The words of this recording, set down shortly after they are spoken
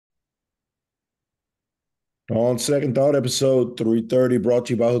On Second Thought, episode 330, brought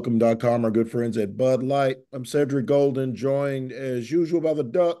to you by Hook'em.com, our good friends at Bud Light. I'm Cedric Golden, joined as usual by the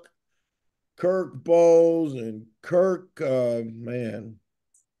Duck, Kirk Bowles. And Kirk, man,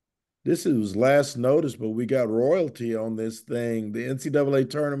 this is last notice, but we got royalty on this thing. The NCAA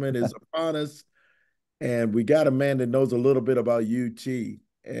tournament is upon us, and we got a man that knows a little bit about UT.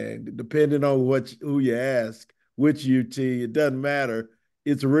 And depending on who you ask, which UT, it doesn't matter.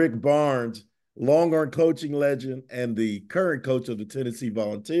 It's Rick Barnes, Longhorn coaching legend and the current coach of the Tennessee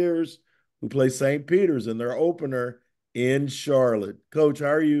Volunteers, who play St. Peter's in their opener in Charlotte. Coach, how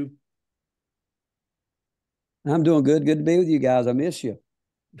are you? I'm doing good. Good to be with you guys. I miss you.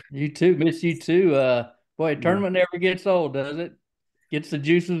 You too, miss you too. Boy, Yeah. tournament never gets old, does it? Gets the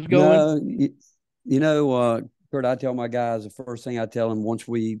juices going. No, you know, Kurt, I tell my guys the first thing I tell them once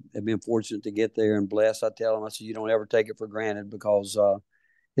we have been fortunate to get there and blessed, I tell them, I said, you don't ever take it for granted because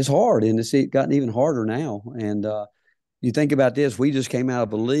it's hard and it's gotten even harder now. And you think about this, we just came out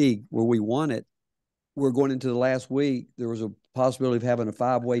of a league where we won it. We're going into the last week. There was a possibility of having a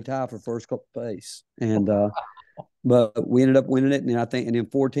five-way tie for first place. And but we ended up winning it, and I think, and then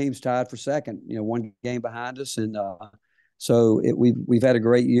four teams tied for second. One game behind us, and we've had a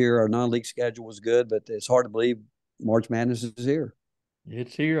great year. Our non-league schedule was good, but it's hard to believe March Madness is here.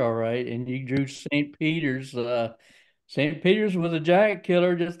 It's here, all right. And you drew St. Peter's. St. Peter's was a giant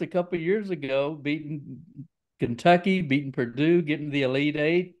killer just a couple of years ago, beating Kentucky, beating Purdue, getting the Elite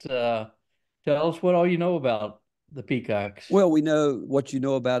Eight. Tell us what all you know about the Peacocks. Well, we know what you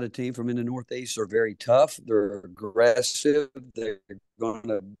know about a team from in the Northeast. They're very tough. They're aggressive. They're going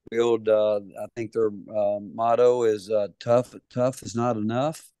to build. I think their motto is "tough. Tough is not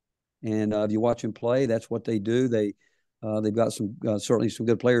enough." And if you watch them play, that's what they do. They've got some certainly some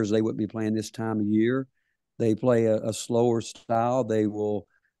good players. They wouldn't be playing this time of year. They play a slower style. They will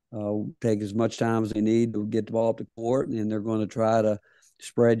take as much time as they need to get the ball up the court, and they're going to try to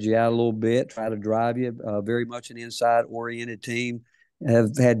spread you out a little bit, try to drive you. Very much an inside-oriented team.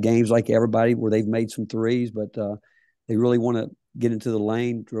 Have had games like everybody where they've made some threes, but they really want to get into the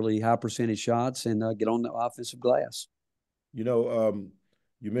lane, really high percentage shots, and get on the offensive glass. You know,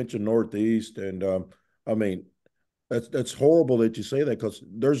 you mentioned Northeast, and I mean, that's horrible that you say that because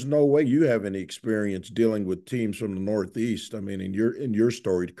there's no way you have any experience dealing with teams from the Northeast. I mean, in your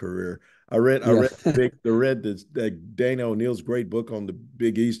storied career, I Yeah. read that Dana O'Neill's great book on the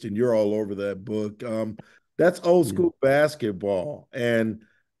Big East, and you're all over that book. That's old Yeah. school basketball, and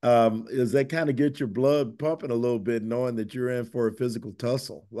does that kind of get your blood pumping a little bit, knowing that you're in for a physical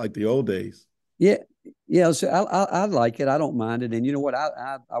tussle like the old days? Yeah, yeah. So I like it. I don't mind it. And you know what?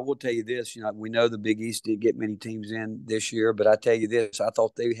 I will tell you this. We know the Big East didn't get many teams in this year, but I tell you this. I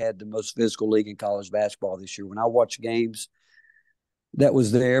thought they had the most physical league in college basketball this year. When I watch games, that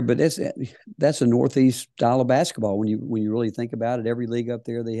was there. But that's a Northeast style of basketball. When you really think about it, every league up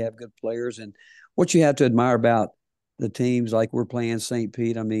there they have good players. And what you have to admire about the teams like we're playing St.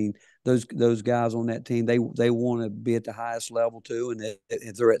 Pete, I mean, those guys on that team, they want to be at the highest level too. And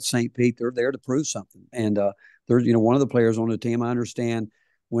if they're at St. Pete, they're there to prove something. And there's one of the players on the team I understand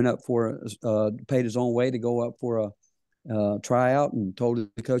went up for paid his own way to go up for a tryout and told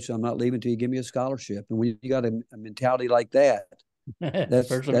the coach, "I'm not leaving until you give me a scholarship." And when you got a mentality like that, that's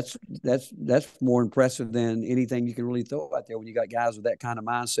Person, that's that's more impressive than anything you can really throw out there when you got guys with that kind of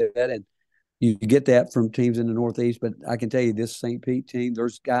mindset. And you get that from teams in the Northeast. But I can tell you this St. Pete team,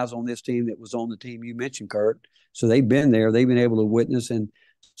 there's guys on this team that was on the team you mentioned, Kurt. So they've been there, they've been able to witness, and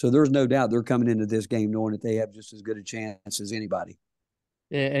so there's no doubt they're coming into this game knowing that they have just as good a chance as anybody.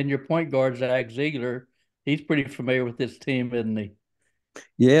 and your point guard Zach Ziegler, he's pretty familiar with this team, isn't he?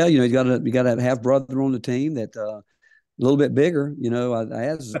 Yeah, you got a half brother on the team that a little bit bigger. I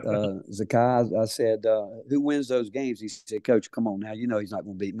asked Zakai, I said, who wins those games? He said, Coach, come on now. He's not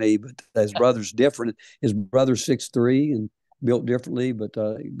going to beat me, but his brother's different. His brother's 6'3" and built differently, but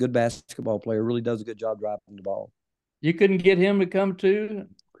good basketball player. Really does a good job driving the ball. You couldn't get him to come too.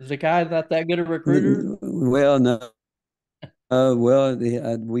 Zakai's not that good a recruiter. Well, no. Well,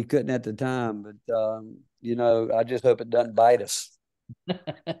 we couldn't at the time, but, I just hope it doesn't bite us.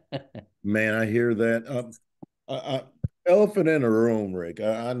 Man, I hear that. I, elephant in the room, Rick.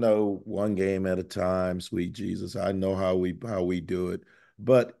 I know one game at a time, sweet Jesus. I know how we do it.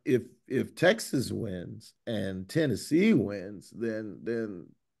 But if Texas wins and Tennessee wins, then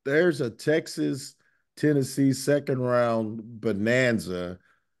there's a Texas Tennessee second round bonanza.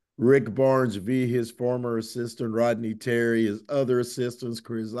 Rick Barnes v. his former assistant Rodney Terry, his other assistants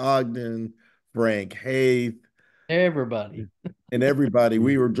Chris Ogden, Frank Haith, Everybody. and everybody. Yeah.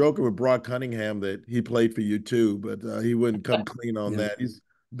 We were joking with Brock Cunningham that he played for you too, but he wouldn't come clean on Yeah. that. He's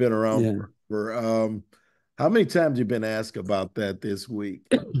been around Yeah. for How many times you been asked about that this week?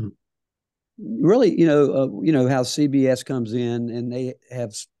 Really, how CBS comes in and they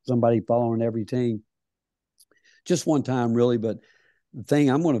have somebody following every team. Just one time, really, but the thing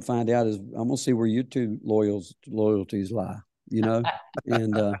I'm going to find out is I'm going to see where you two loyalties lie.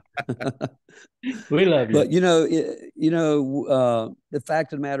 And We love you. but the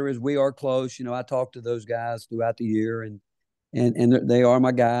fact of the matter is we are close. I talk to those guys throughout the year, and they are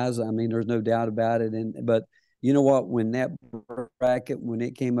my guys. I mean, there's no doubt about it. But you know what? When that bracket, when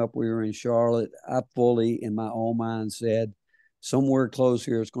it came up, we were in Charlotte. I fully, in my own mind, said somewhere close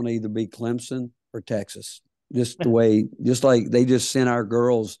here, it's going to either be Clemson or Texas. Just the way, just like they just sent our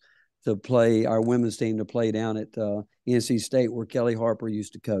girls to play, our women's team to play down at NC State where Kelly Harper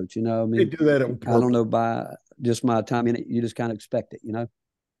used to coach. I They mean, do that on I don't purpose. know, by just my time in it, you just kind of expect it.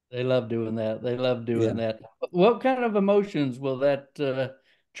 They love doing that. They love doing Yeah. that. What kind of emotions will that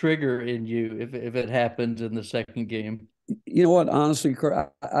trigger in you if it happens in the second game? You know what? Honestly,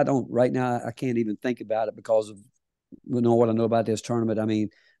 Kurt, I don't right now. I can't even think about it because of what I know about this tournament. I mean,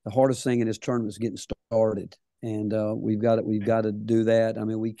 the hardest thing in this tournament is getting started, and we've got to do that. I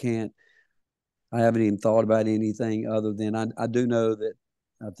mean, we can't. I haven't even thought about anything other than I do know that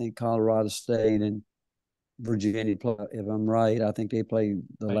I think Colorado State and Virginia play. If I'm right, I think they play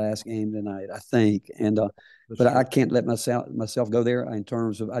the Right. last game tonight. I think, and That's but I true. can't let myself go there in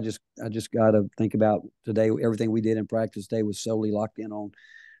terms of I just got to think about today. Everything we did in practice today was solely locked in on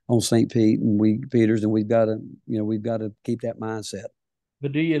St. Pete and Peters, and we've got to keep that mindset.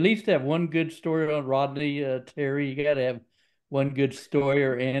 But do you at least have one good story on Rodney Terry? You got to have one good story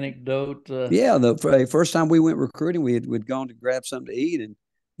or anecdote. Yeah, the first time we went recruiting, we'd gone to grab something to eat, and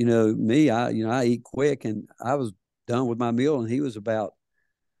me, I eat quick, and I was done with my meal, and he was about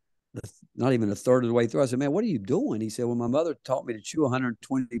not even a third of the way through. I said, "Man, what are you doing?" He said, "Well, my mother taught me to chew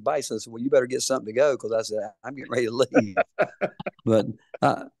 120 bites." I said, "Well, you better get something to go," because I said, "I'm getting ready to leave." But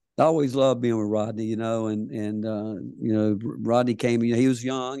I always loved being with Rodney, and Rodney came. He was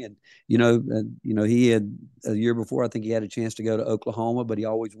young, and he had a year before. I think he had a chance to go to Oklahoma, but he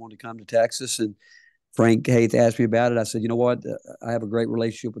always wanted to come to Texas. And Frank Haith asked me about it. I said, "You know what? I have a great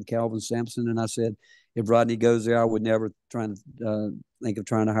relationship with Calvin Sampson," and I said, "If Rodney goes there, I would never try to think of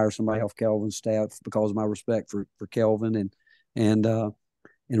trying to hire somebody off Calvin's staff because of my respect for Calvin." And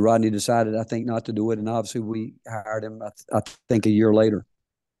and Rodney decided, I think, not to do it. And obviously, we hired him. I think a year later,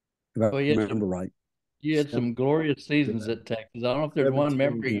 if I Well, remember right. you had some glorious seasons at Texas. I don't know if there's one 17.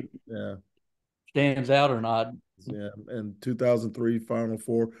 memory Yeah. stands out or not. Yeah. And 2003 Final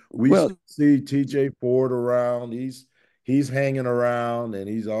Four. We Well, still see TJ Ford around. He's hanging around and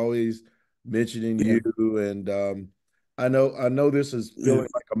he's always mentioning yeah, you. And I know this is yeah. feeling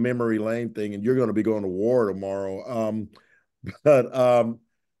like a memory lane thing, and you're going to be going to war tomorrow. But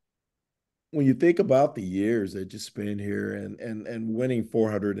when you think about the years that you spent here and winning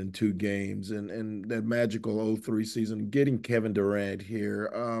 402 games and that magical '03 season, getting Kevin Durant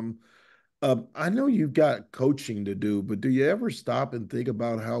here, I know you've got coaching to do, but do you ever stop and think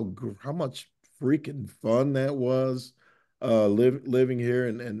about how much freaking fun that was, living here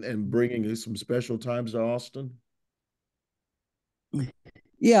and bringing some special times to Austin?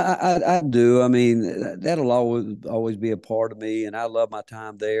 Yeah, I do. I mean, that'll always be a part of me, and I love my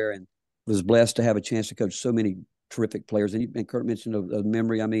time there, and was blessed to have a chance to coach so many terrific players. And Kurt mentioned a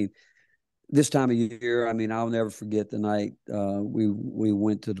memory. I mean, this time of year, I mean, I'll never forget the night we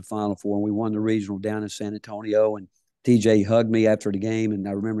went to the Final Four and we won the regional down in San Antonio. And TJ hugged me after the game, and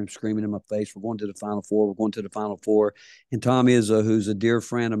I remember him screaming in my face, "We're going to the Final Four! We're going to the Final Four!" And Tom Izzo, who's a dear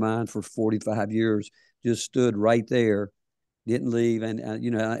friend of mine for 45 years, just stood right there, didn't leave. And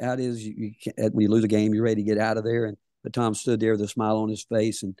how it is, you can't, when you lose a game, you're ready to get out of there. And but Tom stood there with a smile on his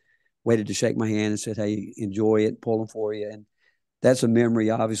face and waited to shake my hand and said, "Hey, enjoy it, pulling for you." And that's a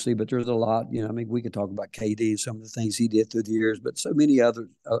memory, obviously, but there's a lot. I mean, we could talk about KD and some of the things he did through the years, but so many other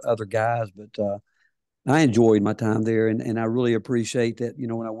guys. But I enjoyed my time there, and I really appreciate that.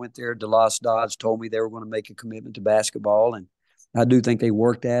 When I went there, DeLoss Dodge told me they were going to make a commitment to basketball, and I do think they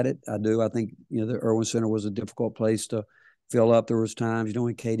worked at it. I do. I think the Irwin Center was a difficult place to fill up. There was times,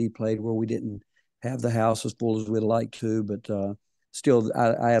 when KD played where we didn't have the house as full as we'd like to, but still,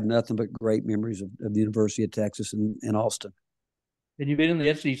 I have nothing but great memories of the University of Texas and Austin. And you've been in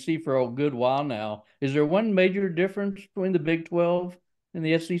the SEC for a good while now. Is there one major difference between the Big 12 and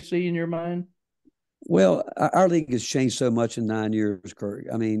the SEC in your mind? Well, our league has changed so much in 9 years, Kurt.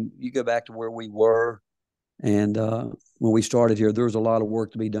 I mean, you go back to where we were, and when we started here, there was a lot of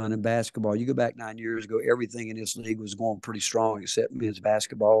work to be done in basketball. You go back 9 years ago, everything in this league was going pretty strong except men's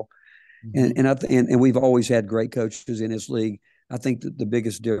basketball, Mhm. and we've always had great coaches in this league. I think that the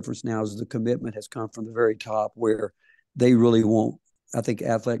biggest difference now is the commitment has come from the very top, where they really want. I think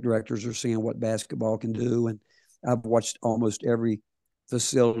athletic directors are seeing what basketball can do, and I've watched almost every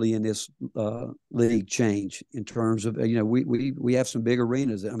facility in this league change in terms of, we have some big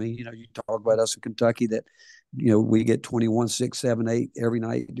arenas. I mean, you talk about us in Kentucky that, we get 21, 6, 7, 8 every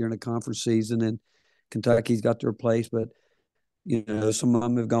night during the conference season, and Kentucky's got their place. But, some of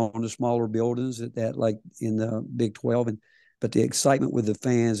them have gone to smaller buildings at that, like in the Big 12. But the excitement with the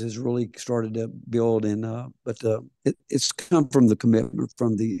fans has really started to build. It's come from the commitment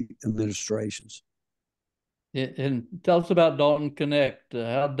from the administrations. And tell us about Dalton Connect.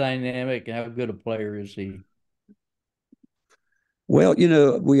 How dynamic and how good a player is he? Well,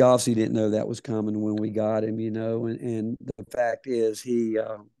 we obviously didn't know that was coming when we got him, and the fact is he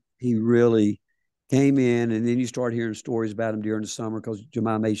really came in, and then you start hearing stories about him during the summer because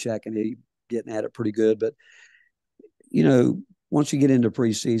Jemai Mashak and he getting at it pretty good. But, once you get into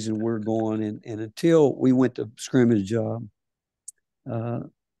preseason, we're going, and until we went to scrimmage,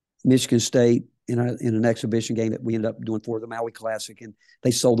 Michigan State in an exhibition game that we ended up doing for the Maui Classic, and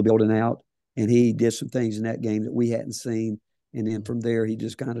they sold the building out, and he did some things in that game that we hadn't seen. And then from there, he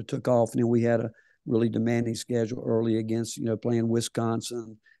just kind of took off. And then we had a really demanding schedule early against, playing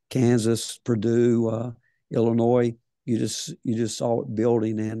Wisconsin, Kansas, Purdue, Illinois. You just saw it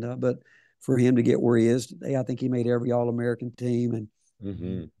building. And but for him to get where he is today, I think he made every All-American team. And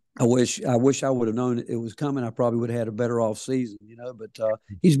Mm-hmm. I wish I would have known it was coming. I probably would have had a better off season, But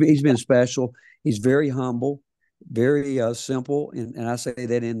he's been special. He's very humble, very simple, and I say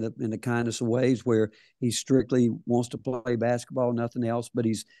that in the kindest of ways, where he strictly wants to play basketball, nothing else. But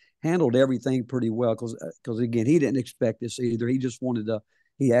he's handled everything pretty well because again, he didn't expect this either. He just wanted to.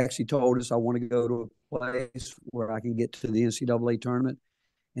 He actually told us, "I want to go to a place where I can get to the NCAA tournament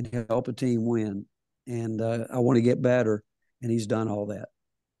and help a team win, and I want to get better." And he's done all that.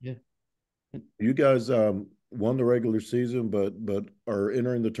 Yeah. You guys won the regular season, but are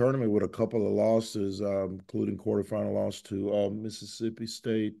entering the tournament with a couple of losses, including quarterfinal loss to Mississippi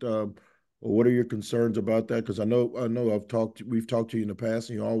State. What are your concerns about that? Because I know we've talked to you in the past,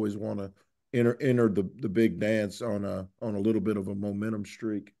 and you always want to enter the big dance on a little bit of a momentum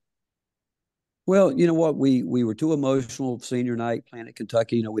streak. Well, you know what? We were too emotional senior night playing at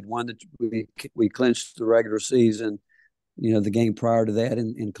Kentucky. We'd won we clinched the regular season. The game prior to that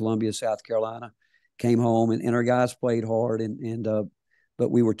in Columbia, South Carolina, came home and our guys played hard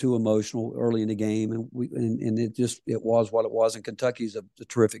but we were too emotional early in the game, and it was what it was. And Kentucky's a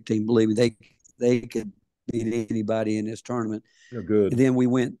terrific team. Believe me, they could beat anybody in this tournament. They're good. And then we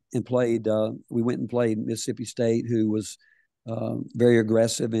went and played Mississippi State, who was very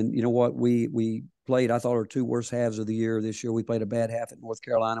aggressive. And you know what? We played, I thought, our two worst halves of the year this year. We played a bad half at North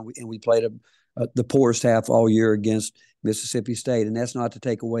Carolina, and we played the poorest half all year against Mississippi State. And that's not to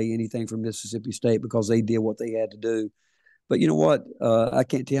take away anything from Mississippi State, because they did what they had to do. But you know what? I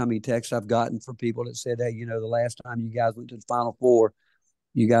can't tell you how many texts I've gotten from people that said, "Hey, the last time you guys went to the Final Four,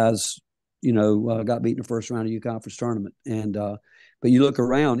 you guys, got beat in the first round of your conference tournament." And but you look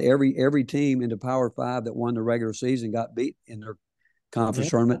around, every team in the Power Five that won the regular season got beat in their conference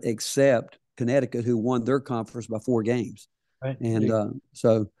tournament, except Connecticut, who won their conference by 4 games. Right. And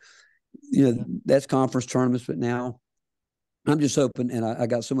so, that's conference tournaments. But now I'm just hoping, and I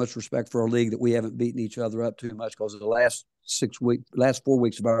got so much respect for our league, that we haven't beaten each other up too much, because the last 4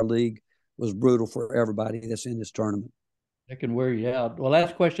 weeks of our league was brutal for everybody that's in this tournament. That can wear you out. Well,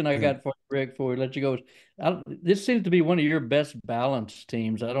 last question I got for you, Rick, before we let you go. This seems to be one of your best balanced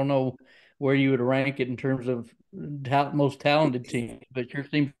teams. I don't know where you would rank it in terms of most talented teams, but your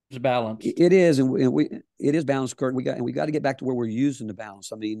team's balanced. It is, and it is balanced, Kurt. We got to get back to where we're using the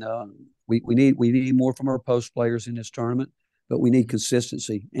balance. I mean, we need more from our post players in this tournament, but we need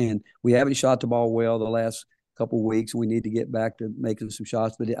consistency, and we haven't shot the ball well the last couple of weeks, and we need to get back to making some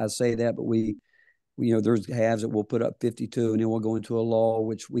shots. But I say that, but there's halves that we'll put up 52, and then we'll go into a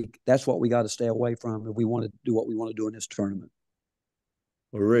lull, that's what we got to stay away from if we want to do what we want to do in this tournament.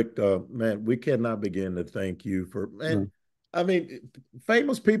 Well, Rick, man, we cannot begin to thank you for, man. I mean,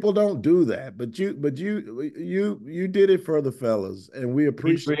 famous people don't do that, but you did it for the fellas, and we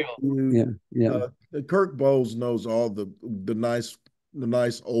appreciate you. Yeah. Kirk Bowles knows all the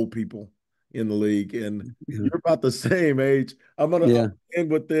nice old people in the league, and you're about the same age. I'm gonna end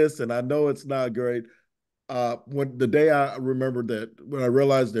with this, and I know it's not great. When the day I remembered that, when I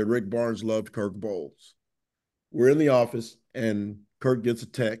realized that Rick Barnes loved Kirk Bowles, we're in the office, and Kirk gets a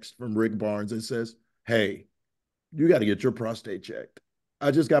text from Rick Barnes that says, "Hey, you got to get your prostate checked.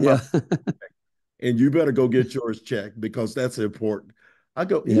 I just got my and you better go get yours checked, because that's important." I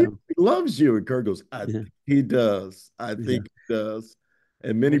go, he loves you. And Kirk goes, I think he does. I think he does.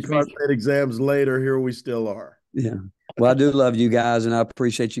 And many Makes me prostate exams later, here we still are. Yeah. Well, I do love you guys, and I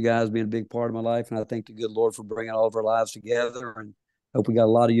appreciate you guys being a big part of my life. And I thank the good Lord for bringing all of our lives together. And hope we got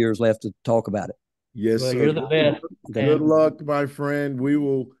a lot of years left to talk about it. Yes, well, sir. you're the best. Okay. Good And luck, my friend. We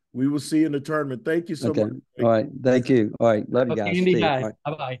will see you in the tournament. Thank you so Okay. much. All right. Thank you. All right. Love you okay, guys. Andy, See you. All bye. right.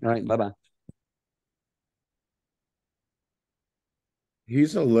 Bye-bye. All right. Bye bye.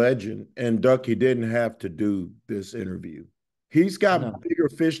 He's a legend, and Ducky didn't have to do this interview. He's got No. bigger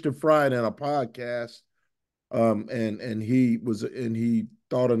fish to fry than a podcast. And he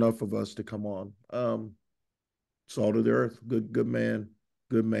thought enough of us to come on. Salt of the earth, good man,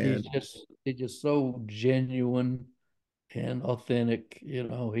 good man. He's just so genuine and authentic. He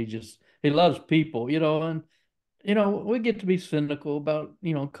loves people, and we get to be cynical about,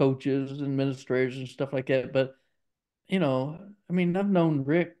 coaches and administrators and stuff like that. But, I mean, I've known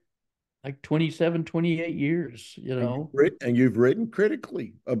Rick like 27, 28 years, And you've written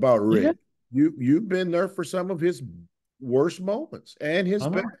critically about Yeah, Rick. You've been there for some of his worst moments and his I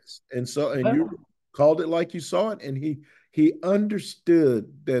know. best. And you Well, called it like you saw it. And he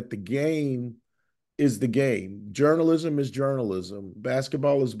understood that the game is the game. Journalism is journalism.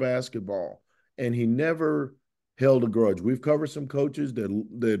 Basketball is basketball. And he never held a grudge. We've covered some coaches that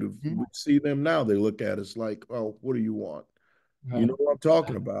if we see them now, they look at us like, oh, what do you want? You right. know what I'm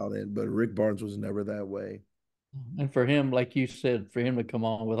talking about. But Rick Barnes was never that way. And for him, like you said, for him to come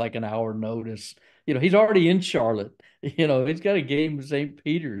on with like an hour notice, he's already in Charlotte. He's got a game with St.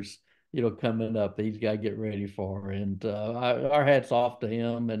 Peter's, coming up that he's got to get ready for. And our hats off to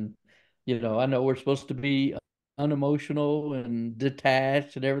him. And, I know we're supposed to be unemotional and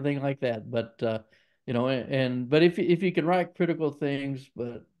detached and everything like that. But, but if you can write critical things,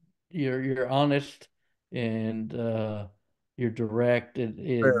 but you're honest and you're direct, Fair,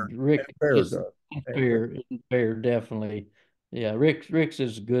 and Rick fair, just Doug. And fair. fair, fair, definitely. Yeah, Rick's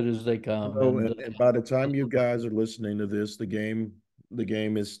as good as they come, and And by the time you guys are listening to this, the game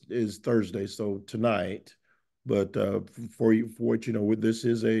is Thursday, so tonight. But for what you know, this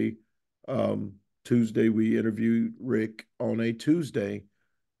is a um, Tuesday. We interviewed Rick on a Tuesday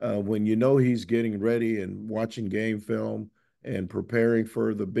when you know he's getting ready and watching game film and preparing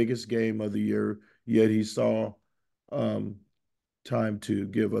for the biggest game of the year. Yet he saw um, time to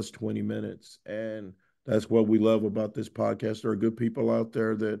give us 20 minutes. And that's what we love about this podcast. There are good people out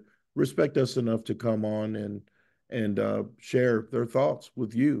there that respect us enough to come on and share their thoughts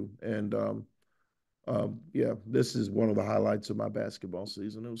with you. And yeah, this is one of the highlights of my basketball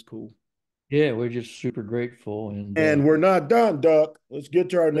season. It was cool. yeah, we're just super grateful, and And we're not done, Duck. Let's get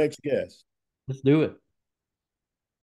to our next guest. let's do it.